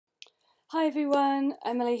Hi everyone,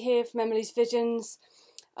 Emily here from Emily's Visions.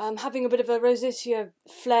 I'm having a bit of a rosacea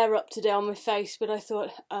flare up today on my face, but I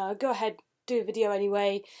thought go ahead, do a video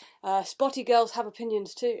anyway. Spotty girls have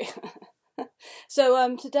opinions too.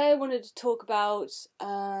 So today I wanted to talk about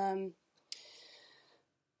a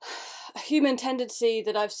human tendency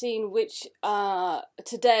that I've seen, which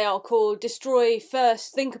today I'll call destroy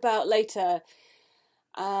first, think about later.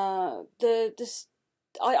 I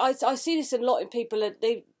see this a lot in people that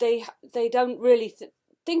they don't really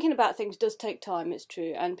thinking about things does take time. It's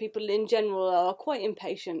true, and people in general are quite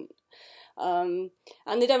impatient, and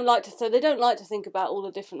they don't like to think about all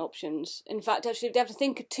the different options. In fact, actually, if they have to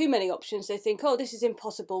think of too many options, they think, oh, this is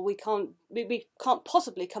impossible. We can't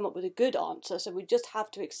possibly come up with a good answer, so we just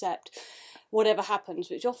have to accept whatever happens,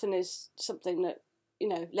 which often is something that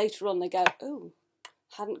later on they go, oh,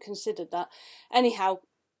 hadn't considered that. Anyhow.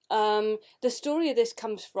 The story of this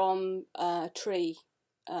comes from a tree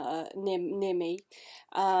near me.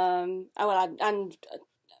 And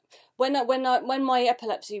when my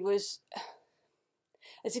epilepsy was,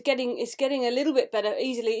 it's getting a little bit better,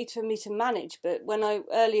 easily for me to manage. But when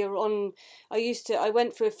earlier on, I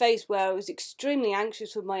went through a phase where I was extremely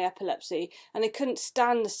anxious with my epilepsy, and I couldn't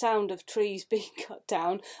stand the sound of trees being cut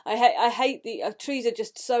down. I hate the trees are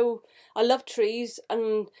just so. I love trees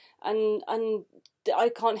and I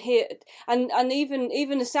can't hear it, and even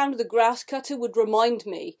the sound of the grass cutter would remind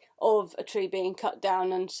me of a tree being cut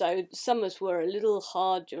down, and so summers were a little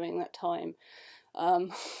hard during that time.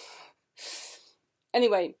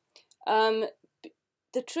 Anyway,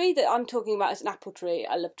 the tree that I'm talking about is an apple tree.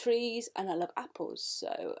 I love trees and I love apples,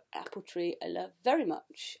 so apple tree I love very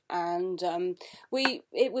much. And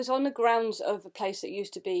it was on the grounds of a place that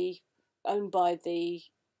used to be owned by the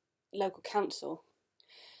local council.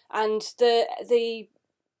 And the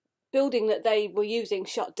building that they were using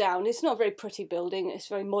shut down. It's not a very pretty building. It's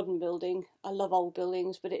a very modern building. I love old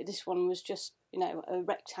buildings, but this one was just, a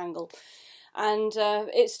rectangle. And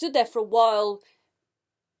it stood there for a while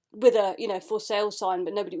with a, for sale sign,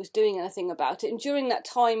 but nobody was doing anything about it. And during that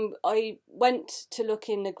time, I went to look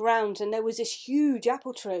in the grounds, and there was this huge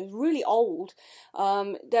apple tree. It was really old.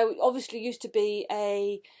 There obviously used to be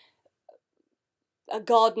a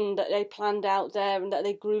garden that they planned out there, and that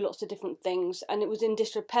they grew lots of different things, and it was in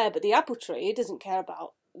disrepair. But the apple tree, it doesn't care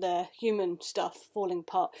about the human stuff falling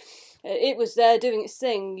apart. It was there doing its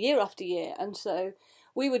thing year after year, and so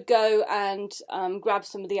we would go and grab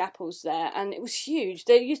some of the apples there, and it was huge.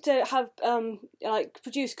 They used to have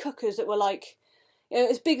produce cookers that were like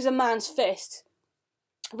as big as a man's fist,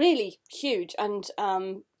 really huge, and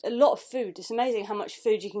a lot of food. It's amazing how much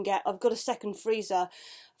food you can get. I've got a second freezer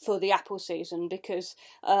for the apple season because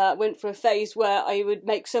I went for a phase where I would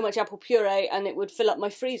make so much apple puree and it would fill up my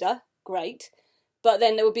freezer. Great. But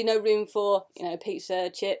then there would be no room for, pizza,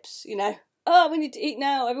 chips, oh, we need to eat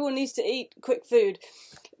now. Everyone needs to eat quick food.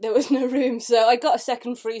 There was no room. So I got a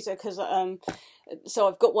second freezer because, so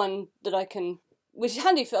I've got one that I can, which is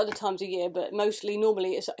handy for other times of year, but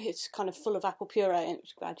normally it's kind of full of apple puree, and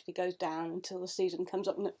it gradually goes down until the season comes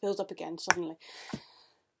up and it fills up again suddenly.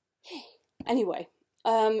 Anyway.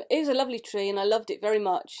 It was a lovely tree and I loved it very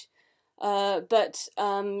much, but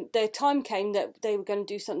their time came that they were going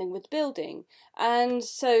to do something with the building, and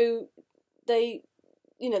so they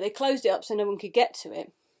closed it up so no one could get to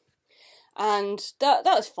it, and that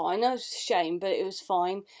was fine. That was a shame, but it was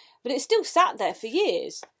fine. But it still sat there for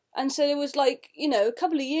years, and so there was a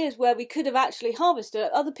couple of years where we could have actually harvested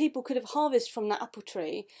it. Other people could have harvested from that apple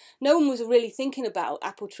tree. No one was really thinking about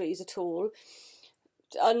apple trees at all.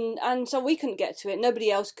 And so we couldn't get to it,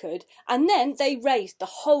 nobody else could, and then they razed the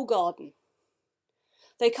whole garden.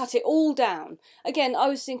 They cut it all down. Again, I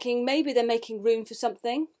was thinking maybe they're making room for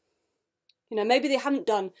something. Maybe they hadn't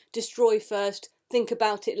done destroy first, think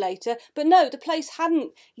about it later, but no, the place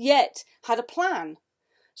hadn't yet had a plan.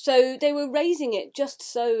 So they were raising it just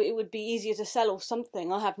so it would be easier to sell or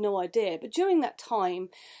something, I have no idea. But during that time,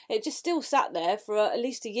 it just still sat there for at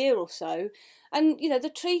least a year or so. And,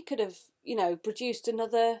 the tree could have, produced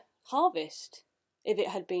another harvest if it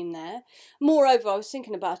had been there. Moreover, I was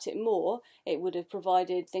thinking about it more. It would have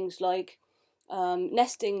provided things like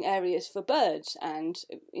nesting areas for birds and,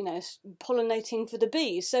 pollinating for the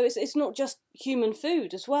bees. So it's not just human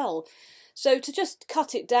food as well. So to just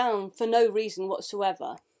cut it down for no reason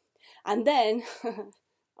whatsoever. And then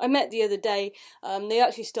I met the other day, they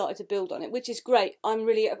actually started to build on it, which is great. I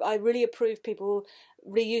really approve people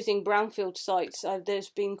reusing brownfield sites. There's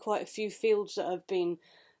been quite a few fields that have been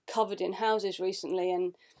covered in houses recently,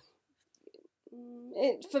 and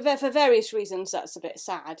for various reasons that's a bit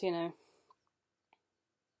sad,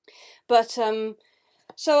 But so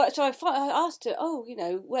I asked her, oh,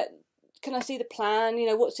 can I see the plan? You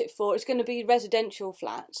know, what's it for? It's going to be residential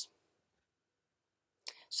flats.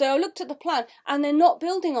 So I looked at the plan, and they're not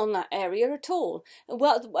building on that area at all. And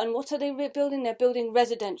what are they building? They're building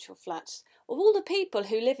residential flats. Of all the people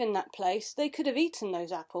who live in that place, they could have eaten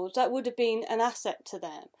those apples. That would have been an asset to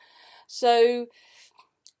them. So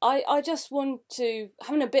I just want to,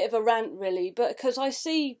 having a bit of a rant really, but because I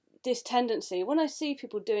see this tendency, when I see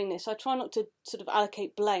people doing this, I try not to sort of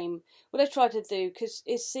allocate blame. What I try to do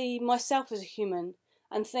is see myself as a human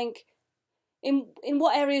and think, in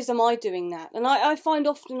what areas am I doing that? And I find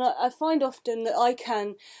often that I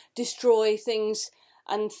can destroy things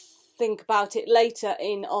and think about it later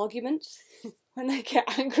in arguments. When I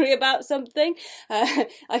get angry about something,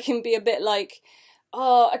 I can be a bit like,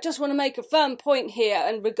 oh, I just want to make a firm point here,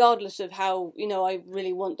 and regardless of how, you know, I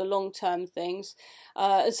really want the long-term things.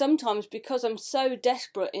 And sometimes because I'm so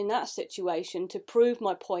desperate in that situation to prove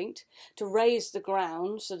my point, to raise the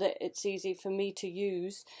ground so that it's easy for me to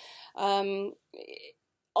use, I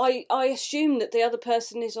assume that the other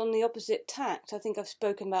person is on the opposite tact. I think I've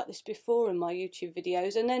spoken about this before in my YouTube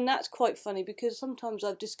videos, and then that's quite funny because sometimes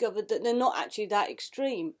I've discovered that they're not actually that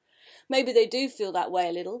extreme. Maybe they do feel that way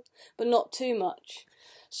a little, but not too much.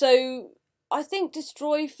 So I think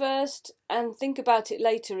destroy first and think about it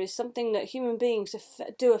later is something that human beings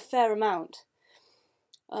do a fair amount.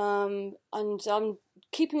 And I'm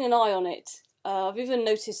keeping an eye on it. I've even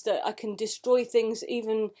noticed that I can destroy things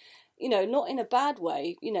even, you know, not in a bad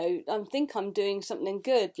way. You know, I think I'm doing something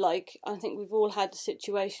good. Like, I think we've all had a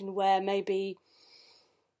situation where maybe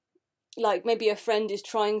a friend is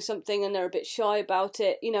trying something and they're a bit shy about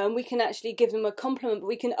it, you know, and we can actually give them a compliment, but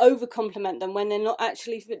we can over compliment them when they're not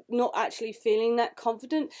actually feeling that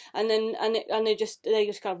confident, and then they just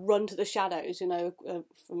kind of run to the shadows, you know,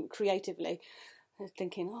 from creatively,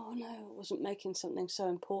 thinking, oh no, I wasn't making something so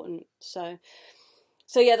important. So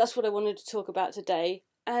yeah, that's what I wanted to talk about today.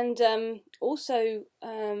 And also,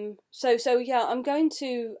 so yeah, I'm going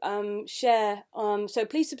to share. So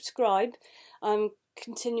please subscribe. I'm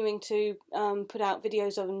continuing to put out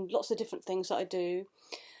videos on lots of different things that I do.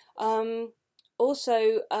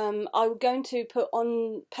 Also, I'm going to put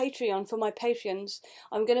on Patreon for my Patreons.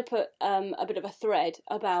 I'm going to put a bit of a thread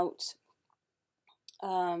about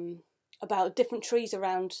different trees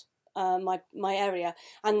around my area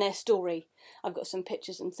and their story. I've got some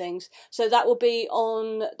pictures and things, so that will be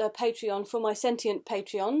on the Patreon for my sentient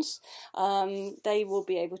Patreons. They will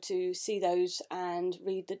be able to see those and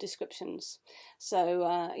read the descriptions.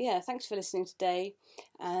 So yeah, thanks for listening today,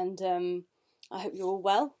 and I hope you're all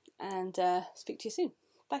well, and speak to you soon.